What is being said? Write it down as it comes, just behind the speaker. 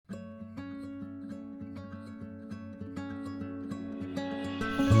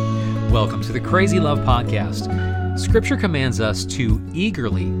Welcome to the Crazy Love Podcast. Scripture commands us to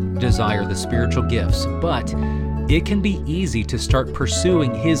eagerly desire the spiritual gifts, but it can be easy to start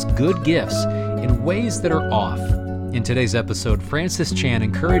pursuing His good gifts in ways that are off. In today's episode, Francis Chan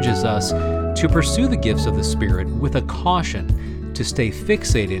encourages us to pursue the gifts of the Spirit with a caution to stay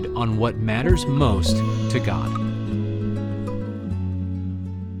fixated on what matters most to God.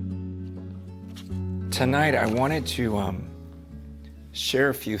 Tonight, I wanted to share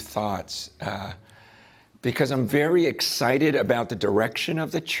a few thoughts because I'm very excited about the direction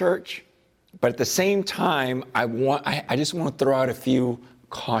of the church, but at the same time, I just want to throw out a few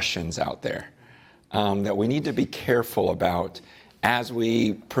cautions out there that we need to be careful about as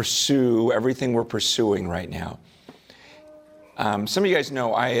we pursue everything we're pursuing right now. Some of you guys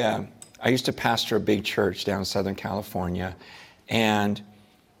know I used to pastor a big church down in Southern California, and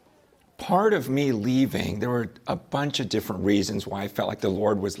part of me leaving, there were a bunch of different reasons why I felt like the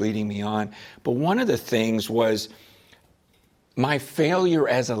Lord was leading me on. But one of the things was my failure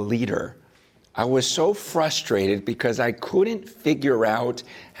as a leader. I was so frustrated because I couldn't figure out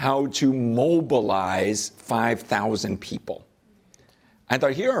how to mobilize 5,000 people. I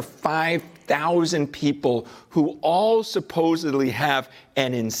thought, here are 5,000 people who all supposedly have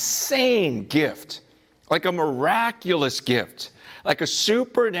an insane gift, like a miraculous gift, like a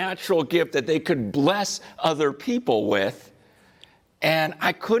supernatural gift that they could bless other people with. And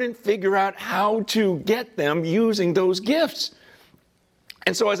I couldn't figure out how to get them using those gifts.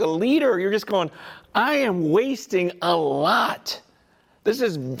 And so as a leader, you're just going, I am wasting a lot. This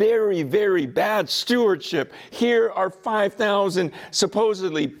is very, very bad stewardship. Here are 5,000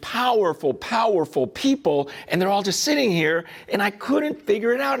 supposedly powerful people, and they're all just sitting here, and I couldn't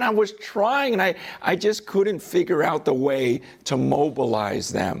figure it out. And I was trying, and I just couldn't figure out the way to mobilize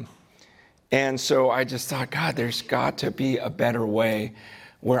them. And so I just thought, God, there's got to be a better way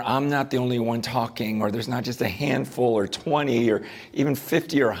where I'm not the only one talking, or there's not just a handful or 20 or even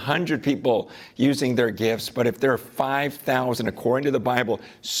 50 or 100 people using their gifts, but if there are 5,000, according to the Bible,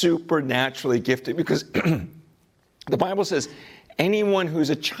 supernaturally gifted, because the Bible says anyone who's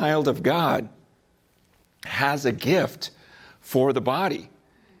a child of God has a gift for the body.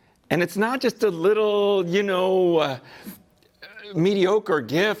 And it's not just a little, mediocre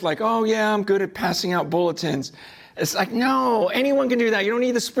gift like, oh yeah, I'm good at passing out bulletins. It's like, no, anyone can do that. You don't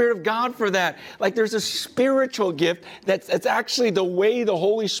need the Spirit of God for that. Like, there's a spiritual gift that's actually the way the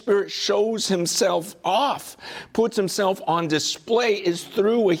Holy Spirit shows Himself off, puts Himself on display, is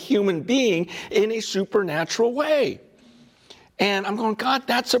through a human being in a supernatural way. And I'm going, God,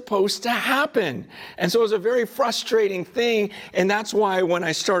 that's supposed to happen. And so it was a very frustrating thing. And that's why when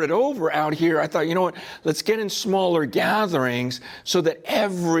I started over out here, I thought, you know what, let's get in smaller gatherings so that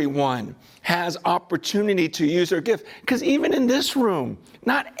everyone has opportunity to use their gift. Because even in this room,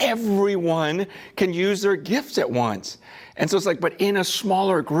 not everyone can use their gifts at once. And so it's like, but in a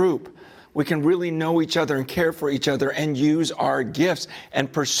smaller group, we can really know each other and care for each other and use our gifts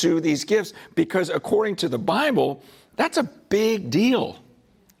and pursue these gifts. Because according to the Bible, that's a big deal.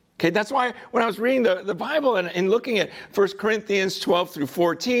 Okay, that's why when I was reading the Bible and looking at 1 Corinthians 12 through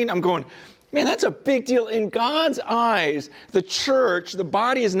 14, I'm going, man, that's a big deal. In God's eyes, the church, the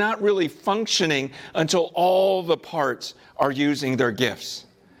body is not really functioning until all the parts are using their gifts.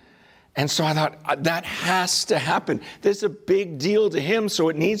 And so I thought, that has to happen. This is a big deal to Him, so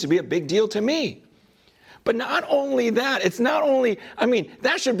it needs to be a big deal to me. But not only that,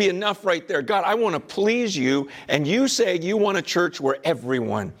 that should be enough right there. God, I want to please You, and You say You want a church where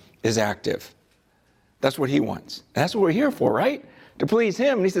everyone is active. That's what He wants. That's what we're here for, right? To please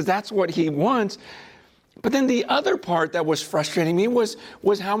Him. And He says that's what He wants. But then the other part that was frustrating me was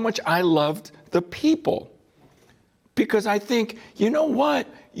how much I loved the people. Because I think, you know what?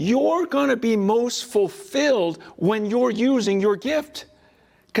 You're going to be most fulfilled when you're using your gift.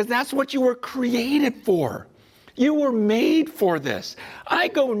 Because that's what you were created for. You were made for this. I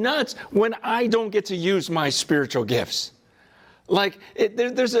go nuts when I don't get to use my spiritual gifts. Like,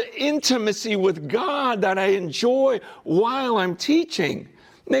 there's an intimacy with God that I enjoy while I'm teaching.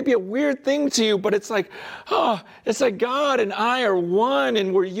 Maybe a weird thing to you, but it's like God and I are one,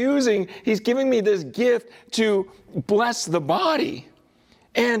 and He's giving me this gift to bless the body.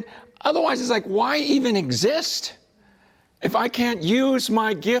 And otherwise, it's like, why even exist? If I can't use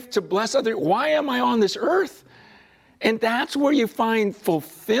my gift to bless others, why am I on this earth? And that's where you find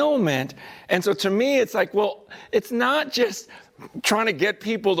fulfillment. And so to me, it's like, well, it's not just trying to get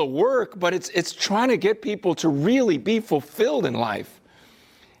people to work, but it's trying to get people to really be fulfilled in life.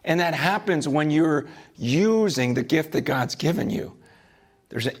 And that happens when you're using the gift that God's given you.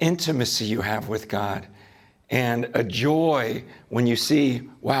 There's an intimacy you have with God. and a joy when you see,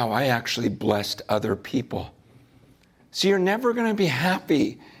 wow, I actually blessed other people. So you're never going to be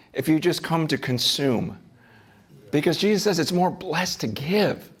happy if you just come to consume. Because Jesus says it's more blessed to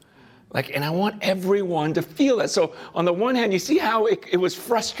give. And I want everyone to feel that. So on the one hand, you see how it was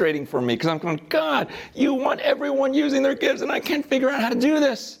frustrating for me, because I'm going, God, you want everyone using their gifts, and I can't figure out how to do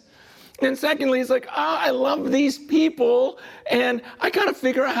this. And secondly, it's like, I love these people, and I got to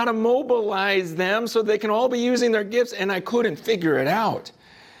figure out how to mobilize them so they can all be using their gifts, and I couldn't figure it out.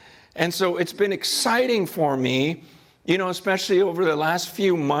 And so it's been exciting for me, especially over the last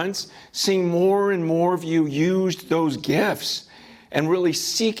few months, seeing more and more of you use those gifts and really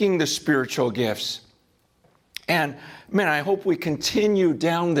seeking the spiritual gifts. And man, I hope we continue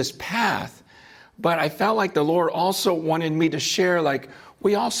down this path. But I felt like the Lord also wanted me to share,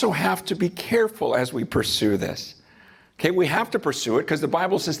 we also have to be careful as we pursue this. Okay, we have to pursue it because the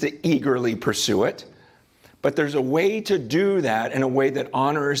Bible says to eagerly pursue it. But there's a way to do that in a way that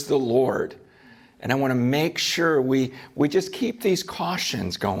honors the Lord. And I want to make sure we just keep these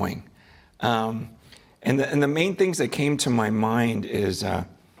cautions going. And the main things that came to my mind is,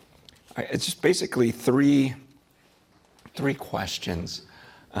 it's just basically three questions.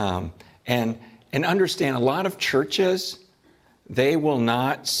 And understand, a lot of churches, they will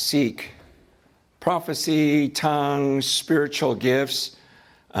not seek prophecy, tongues, spiritual gifts.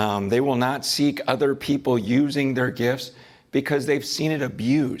 They will not seek other people using their gifts because they've seen it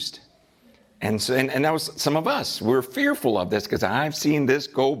abused. And that was some of us. We're fearful of this because I've seen this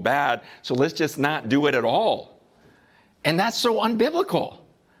go bad, so let's just not do it at all. And that's so unbiblical.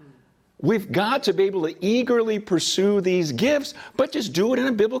 We've got to be able to eagerly pursue these gifts, but just do it in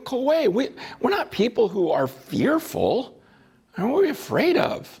a biblical way. We're not people who are fearful. What are we afraid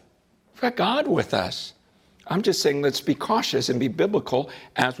of? We've got God with us. I'm just saying let's be cautious and be biblical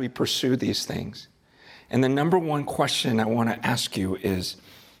as we pursue these things. And the number one question I want to ask you is,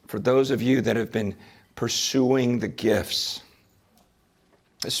 for those of you that have been pursuing the gifts,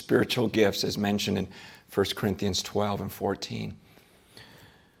 the spiritual gifts as mentioned in 1 Corinthians 12 and 14,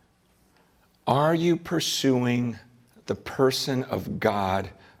 are you pursuing the person of God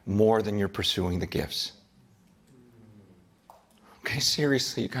more than you're pursuing the gifts? Okay,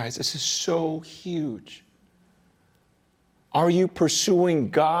 seriously, you guys, this is so huge. Are you pursuing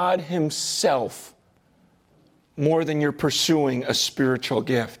God Himself more than you're pursuing a spiritual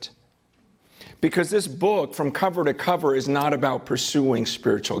gift? Because this book, from cover to cover, is not about pursuing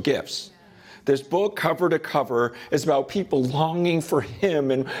spiritual gifts. This book, cover to cover, is about people longing for Him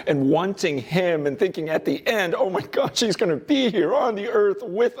and wanting Him and thinking at the end, oh my gosh, He's going to be here on the earth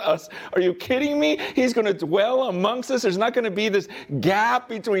with us. Are you kidding me? He's going to dwell amongst us. There's not going to be this gap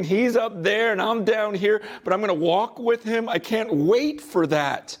between He's up there and I'm down here, but I'm going to walk with Him. I can't wait for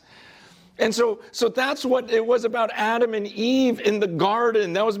that. And so that's what it was about Adam and Eve in the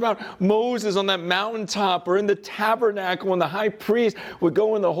garden. That was about Moses on that mountaintop, or in the tabernacle when the high priest would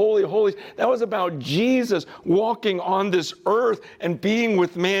go in the Holy of Holies. That was about Jesus walking on this earth and being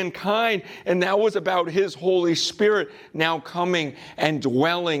with mankind. And that was about His Holy Spirit now coming and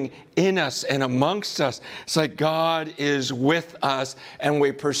dwelling in us and amongst us. It's like God is with us and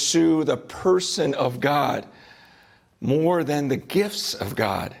we pursue the person of God more than the gifts of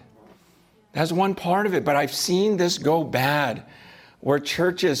God. That's one part of it, but I've seen this go bad, where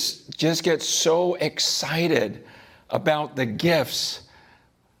churches just get so excited about the gifts,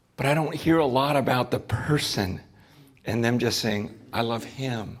 but I don't hear a lot about the person and them just saying, I love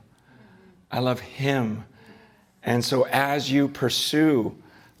Him. I love Him. And so as you pursue,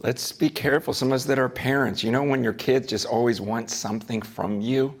 let's be careful. Some of us that are parents, when your kids just always want something from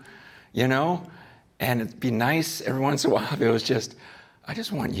you, and it'd be nice every once in a while if it was just, I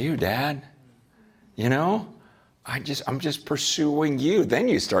just want you, Dad. I'm just pursuing you. Then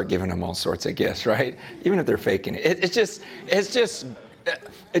you start giving them all sorts of gifts, right? Even if they're faking it.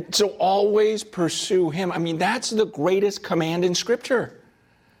 So always pursue Him. I mean, that's the greatest command in Scripture,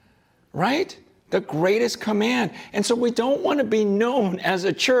 right? The greatest command. And so we don't want to be known as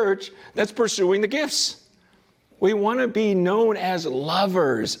a church that's pursuing the gifts. We want to be known as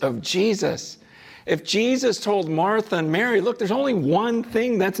lovers of Jesus. If Jesus told Martha and Mary, look, there's only one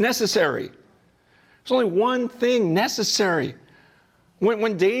thing that's necessary. There's only one thing necessary.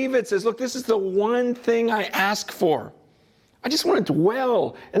 When David says, look, this is the one thing I ask for. I just want to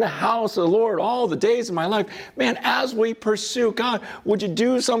dwell in the house of the Lord all the days of my life. Man, as we pursue God, would you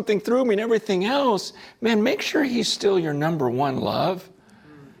do something through me and everything else? Man, make sure He's still your number one love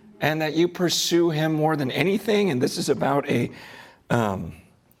and that you pursue Him more than anything. And this is about a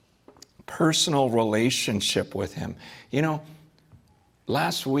personal relationship with Him.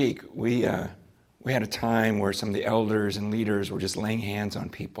 Last week we we had a time where some of the elders and leaders were just laying hands on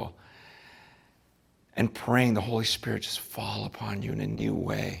people and praying the Holy Spirit just fall upon you in a new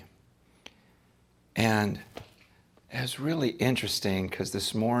way. And it was really interesting because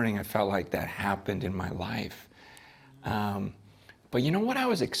this morning I felt like that happened in my life. But you know what I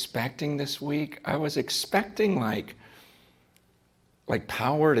was expecting this week? I was expecting like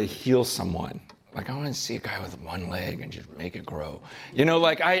power to heal someone. Like I want to see a guy with one leg and just make it grow. You know,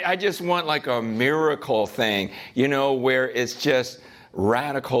 like I just want like a miracle thing, you know, where it's just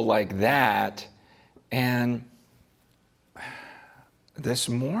radical like that. And this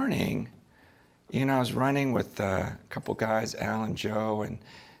morning, you know, I was running with a couple guys, Al and Joe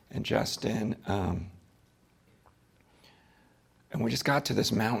and Justin, and we just got to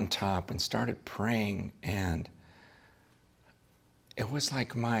this mountaintop and started praying, and it was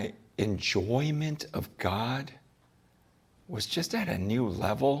like my enjoyment of God was just at a new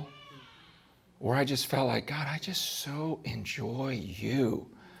level where I just felt like, God, I just so enjoy you.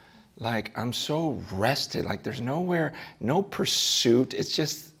 Like I'm so rested, like there's nowhere, no pursuit, it's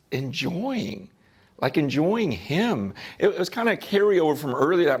just enjoying. Like enjoying him. It was kind of a carryover from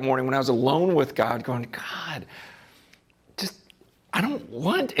early that morning when I was alone with God going, God, I don't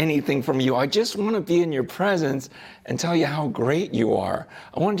want anything from you. I just want to be in your presence and tell you how great you are.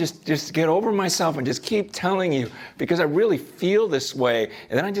 I want to just get over myself and just keep telling you because I really feel this way.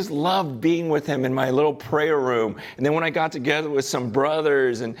 And then I just loved being with him in my little prayer room. And then when I got together with some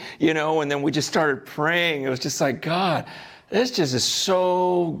brothers and, you know, and then we just started praying, it was just like, God, this just is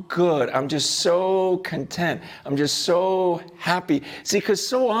so good. I'm just so content. I'm just so happy. See, because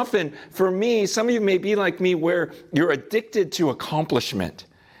so often for me, some of you may be like me where you're addicted to accomplishment.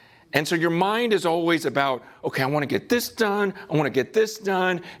 And so your mind is always about, okay, I want to get this done. I want to get this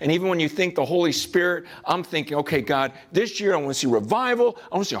done. And even when you think the Holy Spirit, I'm thinking, okay, God, this year I want to see revival.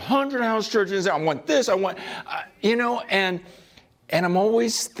 I want to see 100 house churches. I want this. I want, you know, and I'm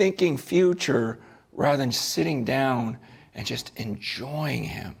always thinking future rather than sitting down and just enjoying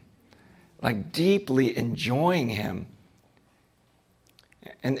him, like deeply enjoying him.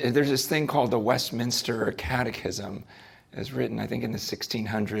 And there's this thing called the Westminster Catechism. It was written, I think, in the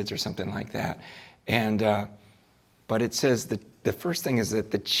 1600s or something like that. And but it says that the first thing is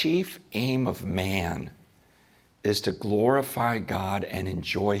that the chief aim of man is to glorify God and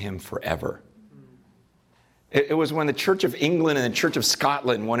enjoy him forever. It was when the Church of England and the Church of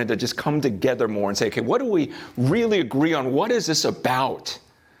Scotland wanted to just come together more and say, okay, what do we really agree on? What is this about?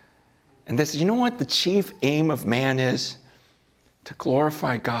 And they said, you know what the chief aim of man is? To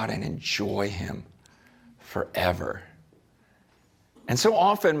glorify God and enjoy him forever. And so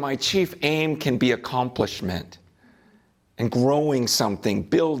often my chief aim can be accomplishment and growing something,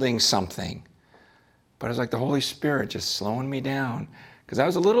 building something. But it was like the Holy Spirit just slowing me down. Because I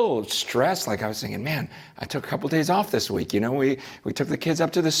was a little stressed, like I was thinking, man, I took a couple days off this week. You know, we took the kids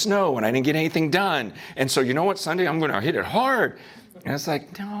up to the snow and I didn't get anything done. And so you know what, Sunday I'm going to hit it hard. And it's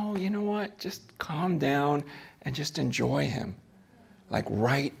like, no, you know what, just calm down and just enjoy him. Like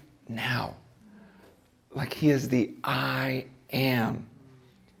right now. Like he is the I am.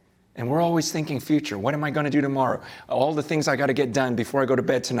 And we're always thinking future. What am I going to do tomorrow? All the things I got to get done before I go to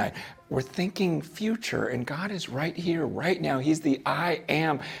bed tonight. We're thinking future, and God is right here, right now. He's the I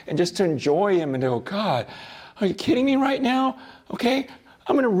am. And just to enjoy him and to go, God, are you kidding me right now? Okay,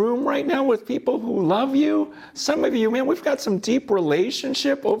 I'm in a room right now with people who love you. Some of you, man, we've got some deep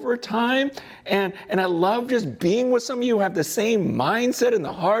relationship over time. And I love just being with some of you who have the same mindset in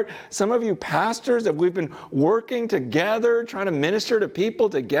the heart. Some of you pastors that we've been working together, trying to minister to people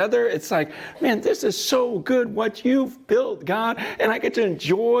together. It's like, man, this is so good what you've built, God. And I get to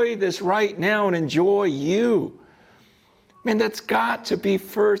enjoy this right now and enjoy you. Man, that's got to be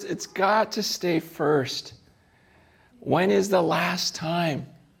first. It's got to stay first. When is the last time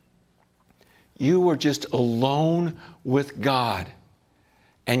you were just alone with God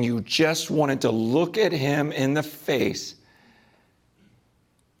and you just wanted to look at him in the face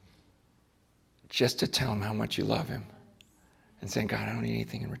just to tell him how much you love him and saying, God, I don't need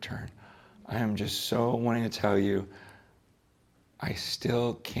anything in return. I am just so wanting to tell you, I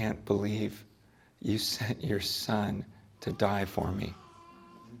still can't believe you sent your son to die for me.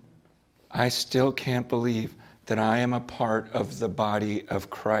 I still can't believe that I am a part of the body of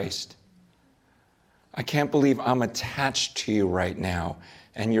Christ. I can't believe I'm attached to you right now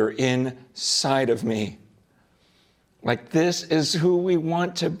and you're inside of me. Like this is who we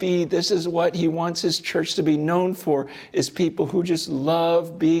want to be. This is what he wants his church to be known for, is people who just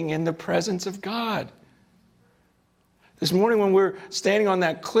love being in the presence of God. This morning when we were standing on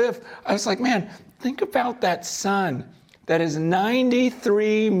that cliff, I was like, man, think about that sun. that is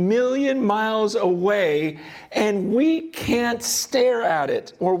 93 million miles away, and we can't stare at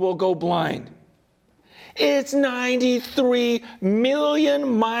it or we'll go blind. It's 93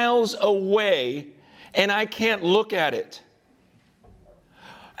 million miles away, and I can't look at it.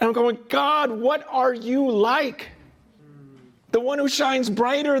 And I'm going, God, what are you like? The one who shines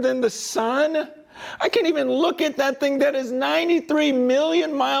brighter than the sun? I can't even look at that thing that is 93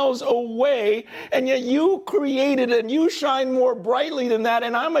 million miles away, and yet you created it and you shine more brightly than that,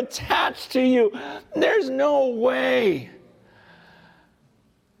 and I'm attached to you. There's no way.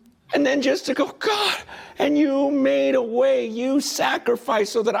 And then just to go, God, and you made a way, you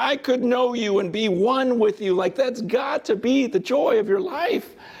sacrificed so that I could know you and be one with you. Like, that's got to be the joy of your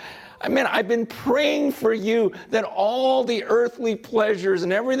life. I mean, I've been praying for you that all the earthly pleasures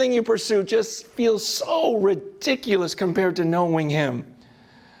and everything you pursue just feels so ridiculous compared to knowing him.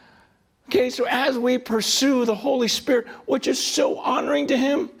 Okay, so as we pursue the Holy Spirit, which is so honoring to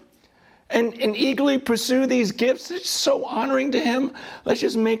him, and eagerly pursue these gifts, it's so honoring to him, let's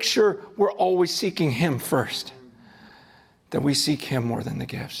just make sure we're always seeking him first, that we seek him more than the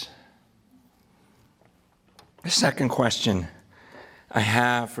gifts. The second question I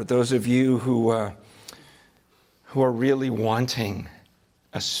have for those of you who are really wanting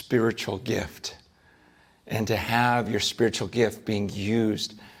a spiritual gift and to have your spiritual gift being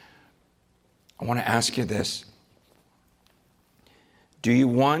used, I want to ask you this. Do you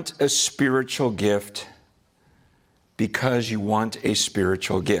want a spiritual gift because you want a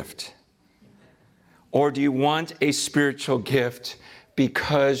spiritual gift? Or do you want a spiritual gift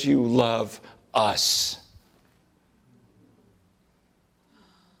because you love us?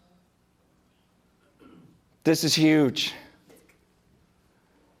 This is huge.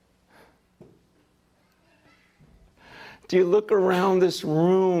 Do you look around this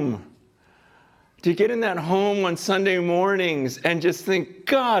room? Do you get in that home on Sunday mornings and just think,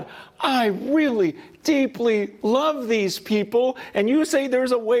 God, I really deeply love these people, and you say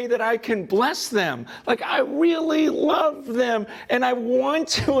there's a way that I can bless them. Like, I really love them, and I want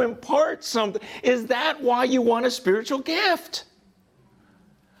to impart something. Is that why you want a spiritual gift?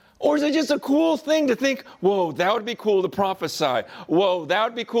 Or is it just a cool thing to think, whoa, that would be cool to prophesy. Whoa, that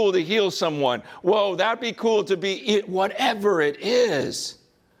would be cool to heal someone. Whoa, that would be cool to be it, whatever it is.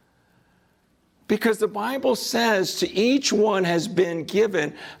 Because the Bible says to each one has been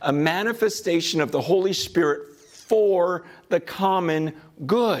given a manifestation of the Holy Spirit for the common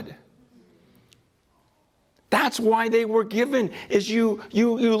good. That's why they were given, is you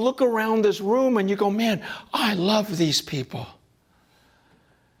look around this room and you go, man, I love these people.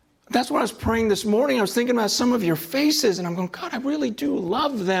 That's what I was praying this morning. I was thinking about some of your faces, and I'm going, God, I really do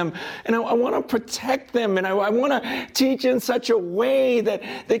love them, and I want to protect them, and I want to teach in such a way that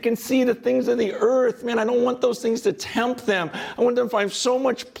they can see the things of the earth. Man, I don't want those things to tempt them. I want them to find so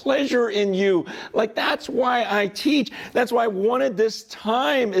much pleasure in you. Like, that's why I teach. That's why I wanted this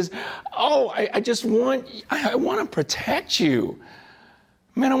time is, I want to protect you.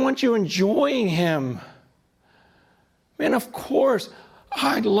 Man, I want you enjoying him. Man, of course,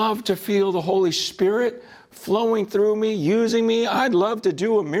 I'd love to feel the Holy Spirit flowing through me, using me. I'd love to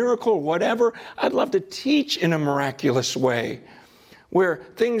do a miracle or whatever. I'd love to teach in a miraculous way where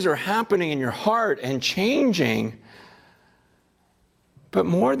things are happening in your heart and changing. But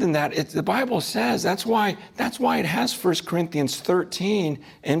more than that, the Bible says that's why it has 1 Corinthians 13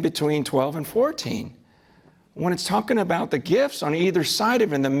 in between 12 and 14. When it's talking about the gifts on either side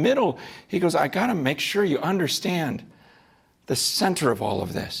of it, in the middle, he goes, I got to make sure you understand the center of all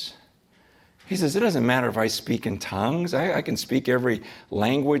of this. He says, it doesn't matter if I speak in tongues. I can speak every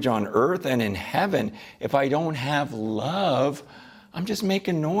language on earth and in heaven. If I don't have love, I'm just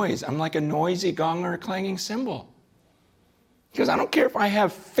making noise. I'm like a noisy gong or a clanging cymbal. Because I don't care if I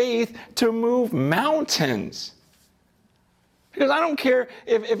have faith to move mountains. Because I don't care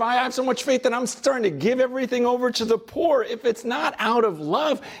if I have so much faith that I'm starting to give everything over to the poor. If it's not out of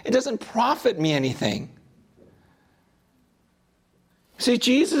love, it doesn't profit me anything. See,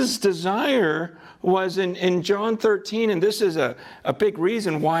 Jesus' desire was in John 13, and this is a big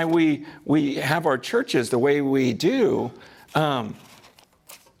reason why we have our churches the way we do.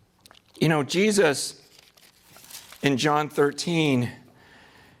 Jesus, in John 13,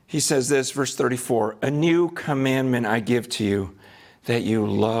 he says this, verse 34, a new commandment I give to you, that you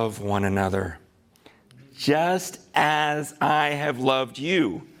love one another. Just as I have loved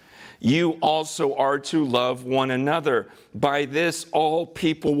you, you also are to love one another. By this, all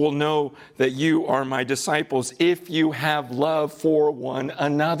people will know that you are my disciples, if you have love for one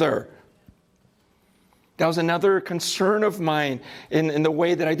another. That was another concern of mine in the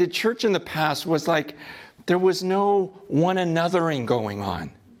way that I did church in the past, was like, There was no one anothering going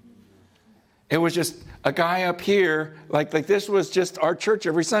on. It was just a guy up here, like this was just our church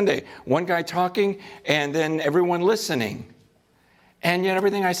every Sunday. One guy talking and then everyone listening. And yet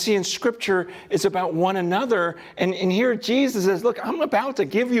everything I see in Scripture is about one another. And here Jesus says, look, I'm about to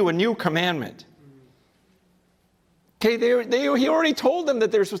give you a new commandment. Okay, he already told them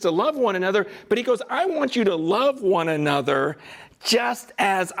that they're supposed to love one another, but he goes, I want you to love one another just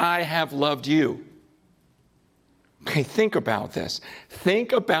as I have loved you. Okay, think about this.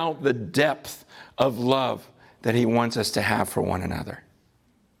 Think about the depth of love that he wants us to have for one another.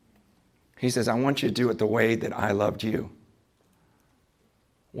 He says, I want you to do it the way that I loved you.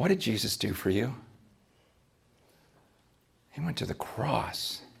 What did Jesus do for you? He went to the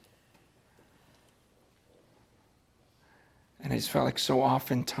cross. And I just felt like so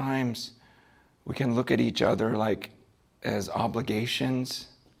oftentimes we can look at each other like as obligations.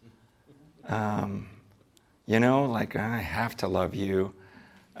 Like I have to love you.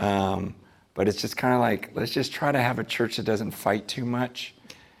 But it's just kind of like, let's just try to have a church that doesn't fight too much.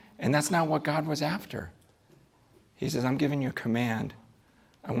 And that's not what God was after. He says, I'm giving you a command.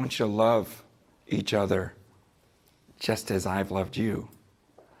 I want you to love each other just as I've loved you.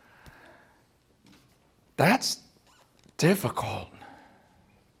 That's difficult.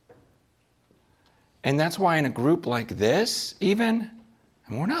 And that's why in a group like this, even,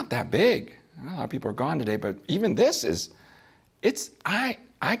 and we're not that big. A lot of people are gone today, but even this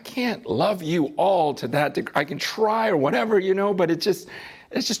I can't love you all to that degree. I can try or whatever, but it's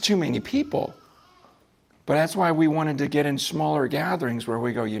just too many people. But that's why we wanted to get in smaller gatherings where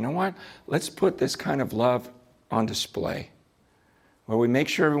we go, you know what? Let's put this kind of love on display, where we make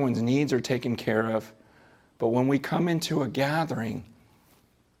sure everyone's needs are taken care of. But when we come into a gathering,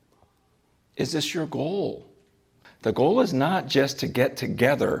 is this your goal? The goal is not just to get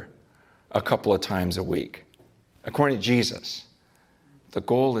together a couple of times a week, according to Jesus. The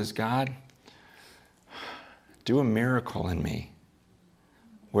goal is, God, do a miracle in me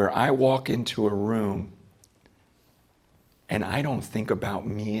where I walk into a room and I don't think about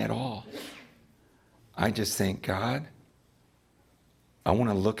me at all. I just think, God, I want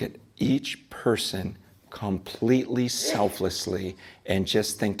to look at each person completely selflessly and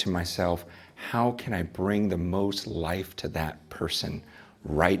just think to myself, how can I bring the most life to that person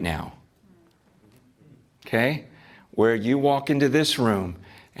right now? Okay? Where you walk into this room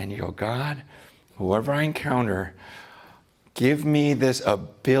and you go, God, whoever I encounter, give me this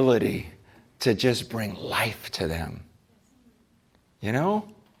ability to just bring life to them.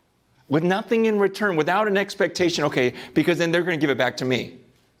 With nothing in return, without an expectation, okay, because then they're going to give it back to me.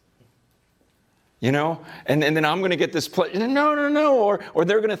 And then I'm going to get this pleasure. No. Or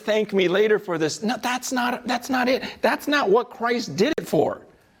they're going to thank me later for this. No, that's not it. That's not what Christ did it for.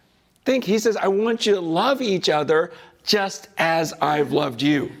 He says, I want you to love each other just as I've loved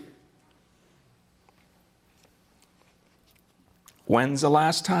you. When's the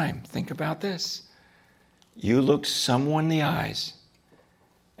last time? Think about this. You looked someone in the eyes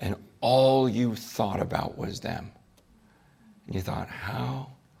and all you thought about was them. And you thought,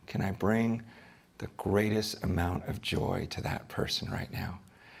 how can I bring the greatest amount of joy to that person right now?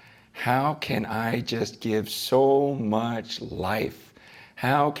 How can I just give so much life?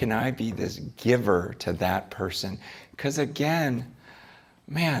 How can I be this giver to that person? Because again,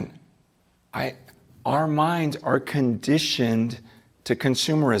 our minds are conditioned to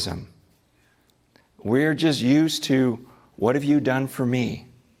consumerism. We're just used to, what have you done for me?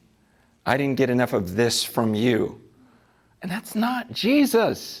 I didn't get enough of this from you. And that's not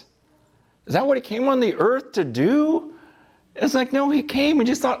Jesus. Is that what he came on the earth to do? It's like, no, he came and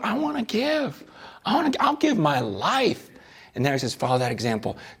just thought, I want to give. I'll give my life. And now he says, follow that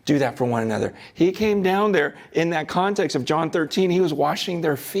example. Do that for one another. He came down there in that context of John 13. He was washing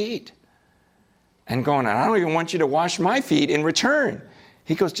their feet and going, I don't even want you to wash my feet in return.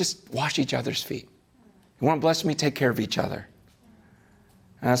 He goes, just wash each other's feet. You want to bless me? Take care of each other.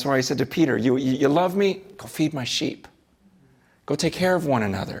 And that's why he said to Peter, you love me? Go feed my sheep. Go take care of one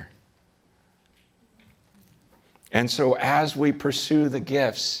another. And so as we pursue the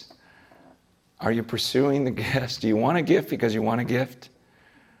gifts, are you pursuing the gifts? Do you want a gift because you want a gift?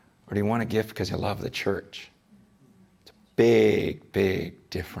 Or do you want a gift because you love the church? It's a big, big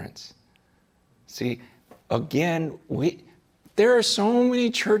difference. See, again, there are so many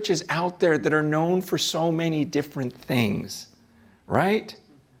churches out there that are known for so many different things, right?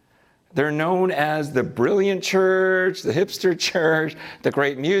 They're known as the brilliant church, the hipster church, the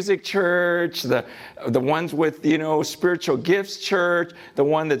great music church, the ones with, spiritual gifts church, the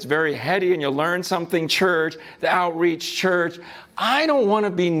one that's very heady and you learn something church, the outreach church. I don't want to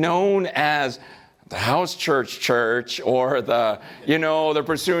be known as the house church, or they're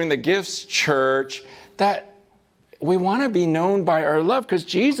pursuing the gifts church, that we want to be known by our love, because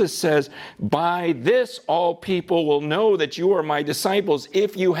Jesus says, by this all people will know that you are my disciples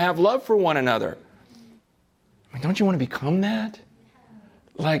if you have love for one another. I mean, don't you want to become that?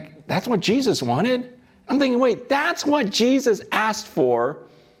 Like, that's what Jesus wanted. I'm thinking, wait, that's what Jesus asked for,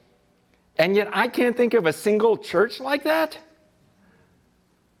 and yet I can't think of a single church like that?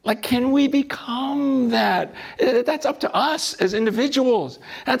 Like, can we become that? That's up to us as individuals.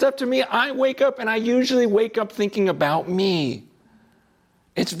 That's up to me. I wake up, and I usually wake up thinking about me.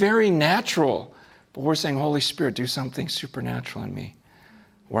 It's very natural. But we're saying, Holy Spirit, do something supernatural in me,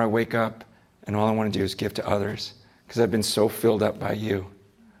 where I wake up, and all I want to do is give to others, because I've been so filled up by you.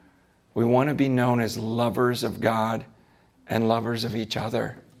 We want to be known as lovers of God and lovers of each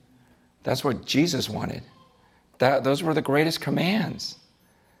other. That's what Jesus wanted. Those were the greatest commands.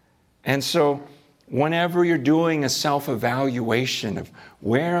 And so whenever you're doing a self-evaluation of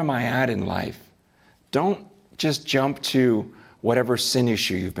where am I at in life, don't just jump to whatever sin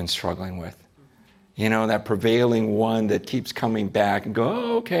issue you've been struggling with. That prevailing one that keeps coming back, and go,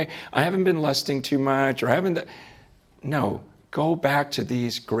 oh, okay, I haven't been lusting too much, or I haven't. No, go back to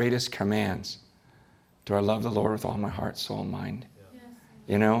these greatest commands. Do I love the Lord with all my heart, soul, and mind?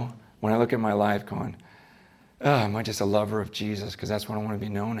 Yes. When I look at my life going, oh, am I just a lover of Jesus? Because that's what I want to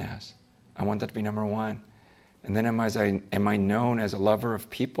be known as. I want that to be number one. And then am I known as a lover of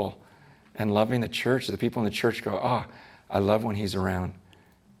people and loving the church? The people in the church go, oh, I love when he's around,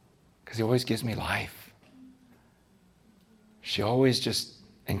 because he always gives me life. She always just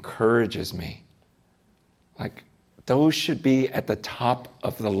encourages me. Like, those should be at the top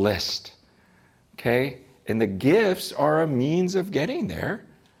of the list. Okay? And the gifts are a means of getting there.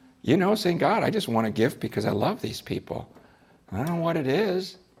 Saying, God, I just want a gift because I love these people. I don't know what it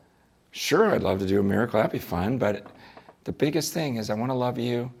is. Sure, I'd love to do a miracle. That'd be fun. But the biggest thing is I want to love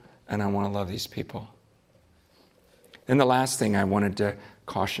you, and I want to love these people. And the last thing I wanted to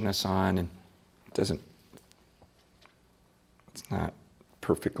caution us on, and it's not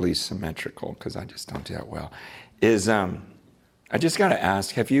perfectly symmetrical because I just don't do that well, is I just got to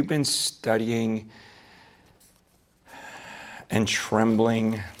ask, have you been studying and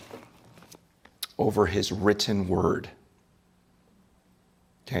trembling over his written word?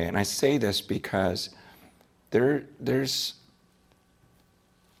 Okay, and I say this because there's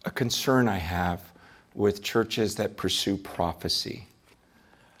a concern I have with churches that pursue prophecy.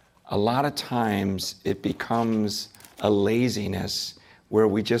 A lot of times it becomes a laziness where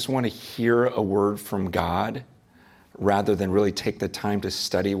we just want to hear a word from God rather than really take the time to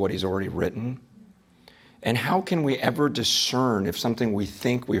study what he's already written. And how can we ever discern if something we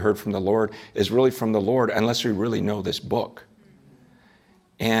think we heard from the Lord is really from the Lord unless we really know this book?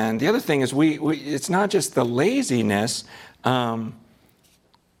 And the other thing is it's not just the laziness, but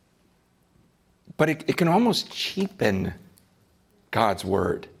it can almost cheapen God's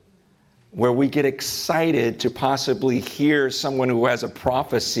word, where we get excited to possibly hear someone who has a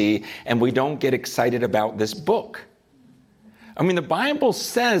prophecy and we don't get excited about this book. I mean, the Bible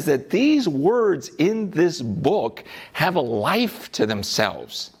says that these words in this book have a life to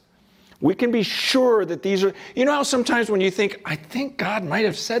themselves. We can be sure that these are, how sometimes when you think, I think God might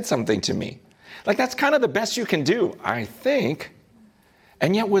have said something to me. Like, that's kind of the best you can do, I think.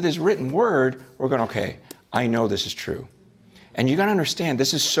 And yet with his written word, we're going, okay, I know this is true. And you got to understand,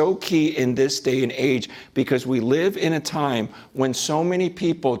 this is so key in this day and age because we live in a time when so many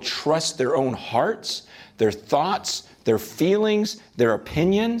people trust their own hearts, their thoughts, their feelings, their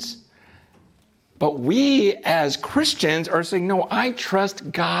opinions. But we as Christians are saying, no, I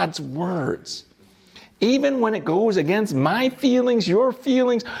trust God's words. Even when it goes against my feelings, your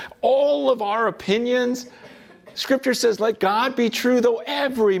feelings, all of our opinions, Scripture says, let God be true, though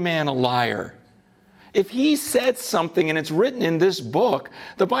every man a liar. If he said something and it's written in this book,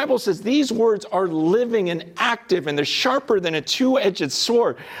 the Bible says these words are living and active and they're sharper than a two-edged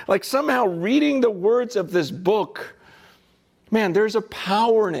sword. Like somehow reading the words of this book, man, there's a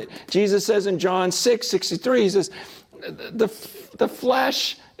power in it. Jesus says in John 6:63, he says, the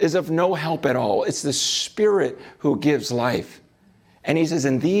flesh is of no help at all. It's the Spirit who gives life. And he says,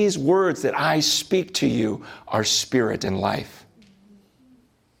 and these words that I speak to you are spirit and life.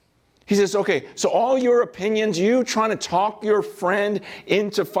 He says, okay, so all your opinions, you trying to talk your friend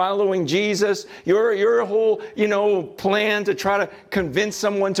into following Jesus, your whole, plan to try to convince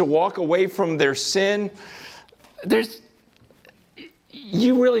someone to walk away from their sin,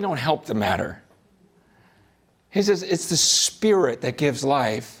 you really don't help the matter. He says, it's the Spirit that gives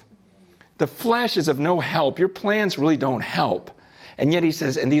life. The flesh is of no help. Your plans really don't help. And yet he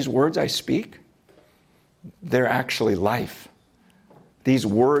says, and these words I speak, they're actually life. These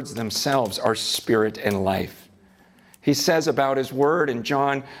words themselves are spirit and life. He says about his word in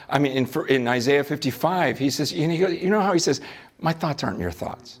in Isaiah 55, he says, you know how he says, my thoughts aren't your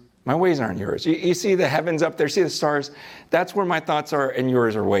thoughts. My ways aren't yours. You see the heavens up there, see the stars? That's where my thoughts are, and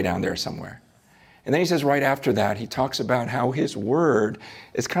yours are way down there somewhere. And then he says right after that, he talks about how his word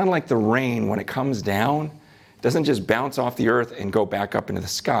is kind of like the rain when it comes down. It doesn't just bounce off the earth and go back up into the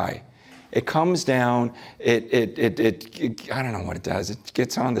sky. It comes down, it I don't know what it does. It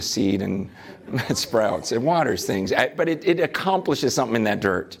gets on the seed and it sprouts. It waters things, but it accomplishes something in that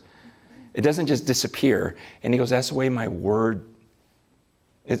dirt. It doesn't just disappear. And he goes, that's the way my word,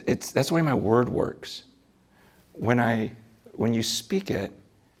 that's the way my word works. When you speak it,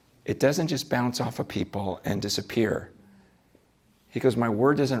 it doesn't just bounce off of people and disappear. He goes, my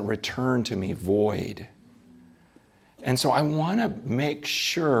word doesn't return to me void. And so I want to make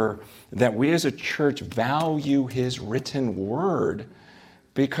sure that we as a church value his written word,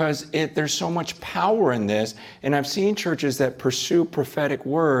 because there's so much power in this. And I've seen churches that pursue prophetic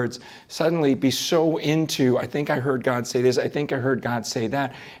words suddenly be so into, I think I heard God say this, I think I heard God say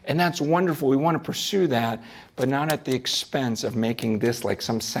that. And that's wonderful. We want to pursue that, but not at the expense of making this like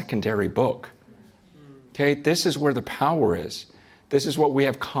some secondary book. Okay, this is where the power is. This is what we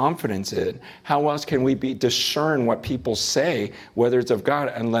have confidence in. How else can we discern what people say, whether it's of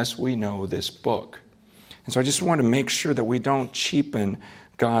God, unless we know this book? And so I just want to make sure that we don't cheapen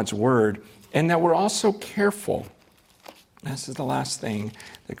God's word, and that we're also careful. This is the last thing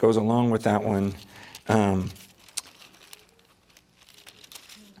that goes along with that one.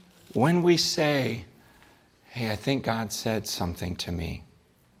 When we say, hey, I think God said something to me,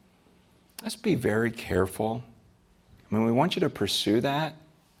 let's be very careful. I mean, we want you to pursue that,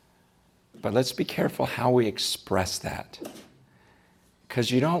 but let's be careful how we express that. Because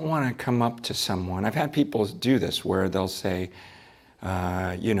you don't want to come up to someone. I've had people do this where they'll say,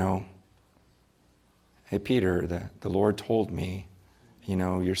 hey, Peter, the Lord told me,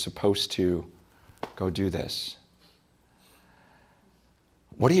 you're supposed to go do this.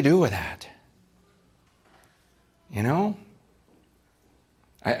 What do you do with that?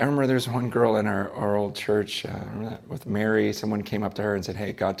 I remember there's one girl in our old church with Mary. Someone came up to her and said,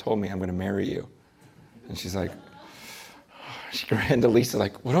 hey, God told me I'm going to marry you. And she's like, she ran to Lisa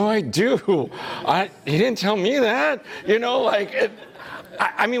like, what do I do? He didn't tell me that.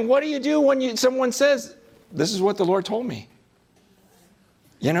 What do you do when someone says, this is what the Lord told me?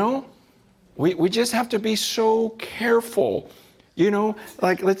 We just have to be so careful.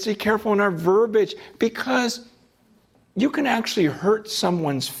 Let's be careful in our verbiage, because you can actually hurt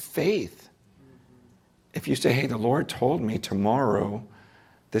someone's faith if you say, hey, the Lord told me tomorrow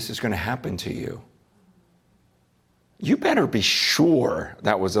this is going to happen to you. You better be sure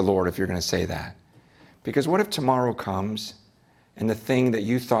that was the Lord if you're going to say that. Because what if tomorrow comes and the thing that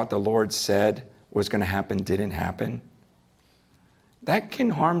you thought the Lord said was going to happen didn't happen? That can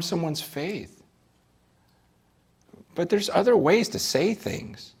harm someone's faith. But there's other ways to say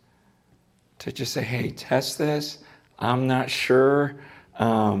things. To just say, hey, test this. I'm not sure,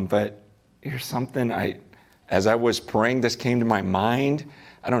 but here's something as I was praying, this came to my mind.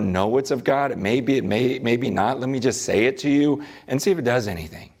 I don't know it's of God. It may be not. Let me just say it to you and see if it does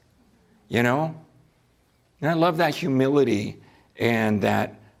anything. And I love that humility and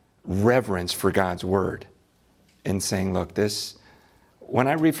that reverence for God's word and saying, look, when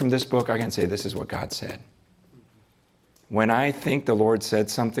I read from this book, I can say this is what God said. When I think the Lord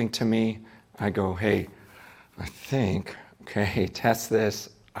said something to me, I go, hey, I think, okay, test this.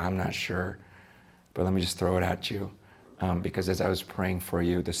 I'm not sure, but let me just throw it at you. Because as I was praying for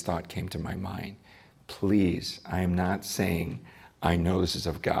you, this thought came to my mind. Please, I am not saying I know this is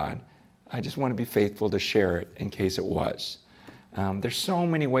of God. I just want to be faithful to share it in case it was. There's so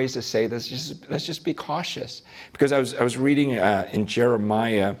many ways to say this. Let's just be cautious. Because I was reading in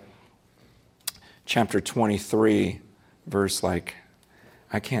Jeremiah chapter 23, verse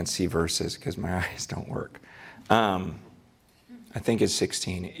I can't see verses because my eyes don't work. I think it's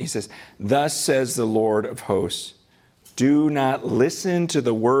 16. He says, thus says the Lord of hosts, do not listen to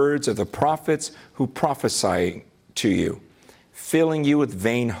the words of the prophets who prophesy to you, filling you with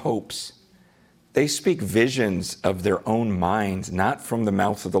vain hopes. They speak visions of their own minds, not from the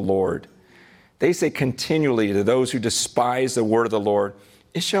mouth of the Lord. They say continually to those who despise the word of the Lord,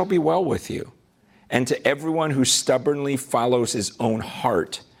 it shall be well with you. And to everyone who stubbornly follows his own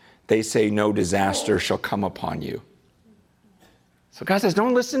heart, they say no disaster shall come upon you. So God says,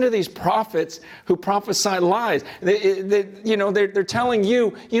 don't listen to these prophets who prophesy lies. They're telling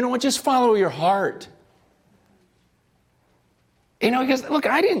you, just follow your heart. Because look,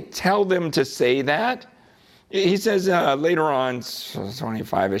 I didn't tell them to say that. He says later on,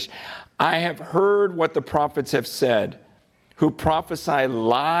 25-ish, I have heard what the prophets have said, who prophesy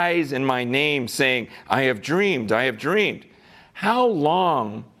lies in my name, saying, I have dreamed, I have dreamed. How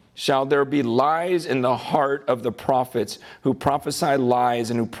long shall there be lies in the heart of the prophets who prophesy lies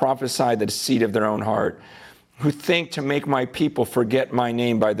and who prophesy the deceit of their own heart, who think to make my people forget my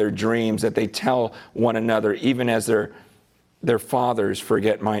name by their dreams that they tell one another, even as their fathers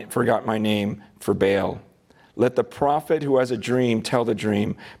forgot my name for Baal. Let the prophet who has a dream tell the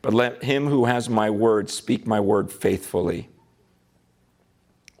dream, but let him who has my word speak my word faithfully.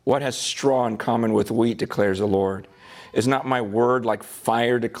 What has straw in common with wheat, declares the Lord? Is not my word like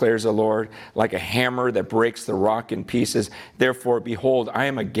fire, declares the Lord, like a hammer that breaks the rock in pieces? Therefore, behold, I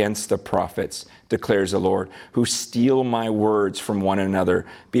am against the prophets, declares the Lord, who steal my words from one another.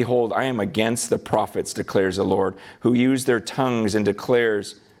 Behold, I am against the prophets, declares the Lord, who use their tongues and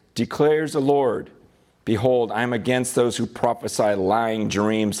declares the Lord. Behold, I am against those who prophesy lying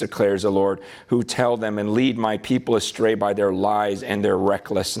dreams, declares the Lord, who tell them and lead my people astray by their lies and their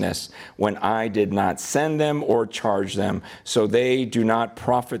recklessness, when I did not send them or charge them. So they do not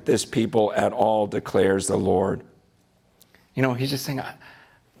profit this people at all, declares the Lord. You know, he's just saying,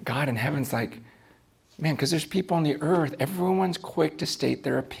 God in heaven's like, man, because there's people on the earth, everyone's quick to state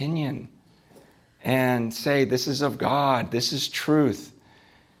their opinion and say, this is of God, this is truth.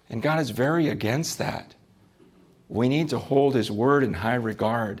 And God is very against that. We need to hold his word in high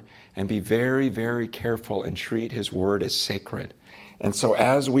regard and be very, very careful and treat his word as sacred. And so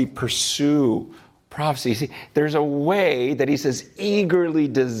as we pursue prophecy, see, there's a way that he says, eagerly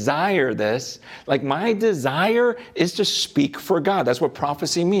desire this. Like my desire is to speak for God. That's what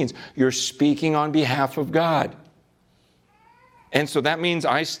prophecy means. You're speaking on behalf of God. And so that means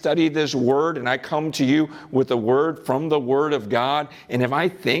I study this word and I come to you with the word from the word of God. And if I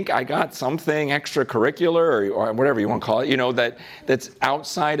think I got something extracurricular or whatever you want to call it, you know, that's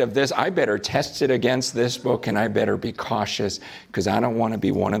outside of this, I better test it against this book and I better be cautious because I don't want to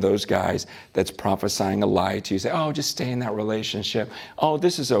be one of those guys that's prophesying a lie to you. Say, oh, just stay in that relationship. Oh,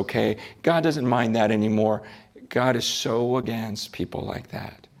 this is okay. God doesn't mind that anymore. God is so against people like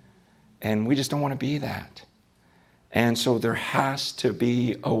that. And we just don't want to be that. And so there has to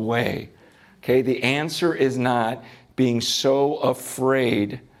be a way. Okay, the answer is not being so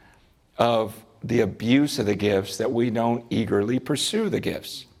afraid of the abuse of the gifts that we don't eagerly pursue the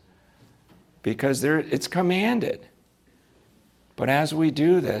gifts. Because it's commanded. But as we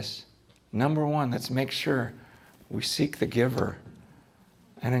do this, number one, let's make sure we seek the giver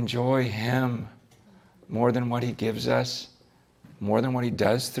and enjoy him more than what he gives us, more than what he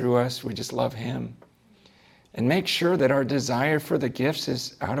does through us. We just love him. And make sure that our desire for the gifts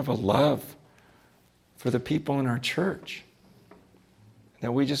is out of a love for the people in our church.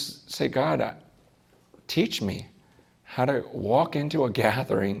 That we just say, God, teach me how to walk into a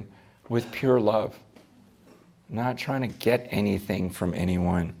gathering with pure love. Not trying to get anything from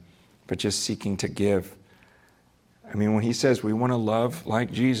anyone, but just seeking to give. I mean, when he says we want to love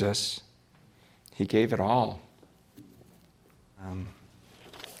like Jesus, he gave it all. Does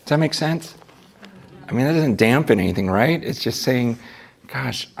that make sense? I mean, that doesn't dampen anything, right? It's just saying,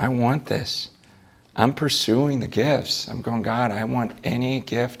 gosh, I want this. I'm pursuing the gifts. I'm going, God, I want any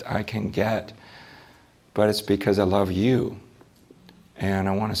gift I can get. But it's because I love you. And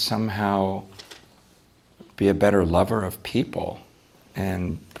I want to somehow be a better lover of people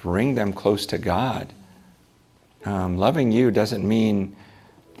and bring them close to God. Loving you doesn't mean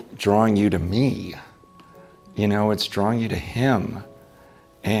drawing you to me. You know, it's drawing you to him.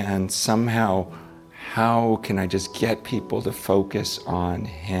 And somehow, how can I just get people to focus on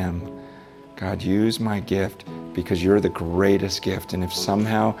him? God, use my gift because you're the greatest gift. And if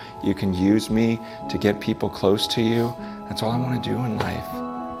somehow you can use me to get people close to you, that's all I want to do in life.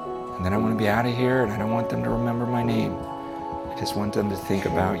 And then I want to be out of here and I don't want them to remember my name. I just want them to think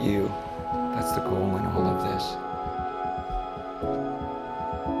about you. That's the goal in all of this.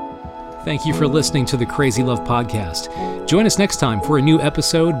 Thank you for listening to the Crazy Love Podcast. Join us next time for a new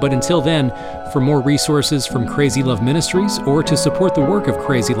episode, but until then, for more resources from Crazy Love Ministries or to support the work of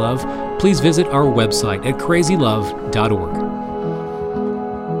Crazy Love, please visit our website at crazylove.org.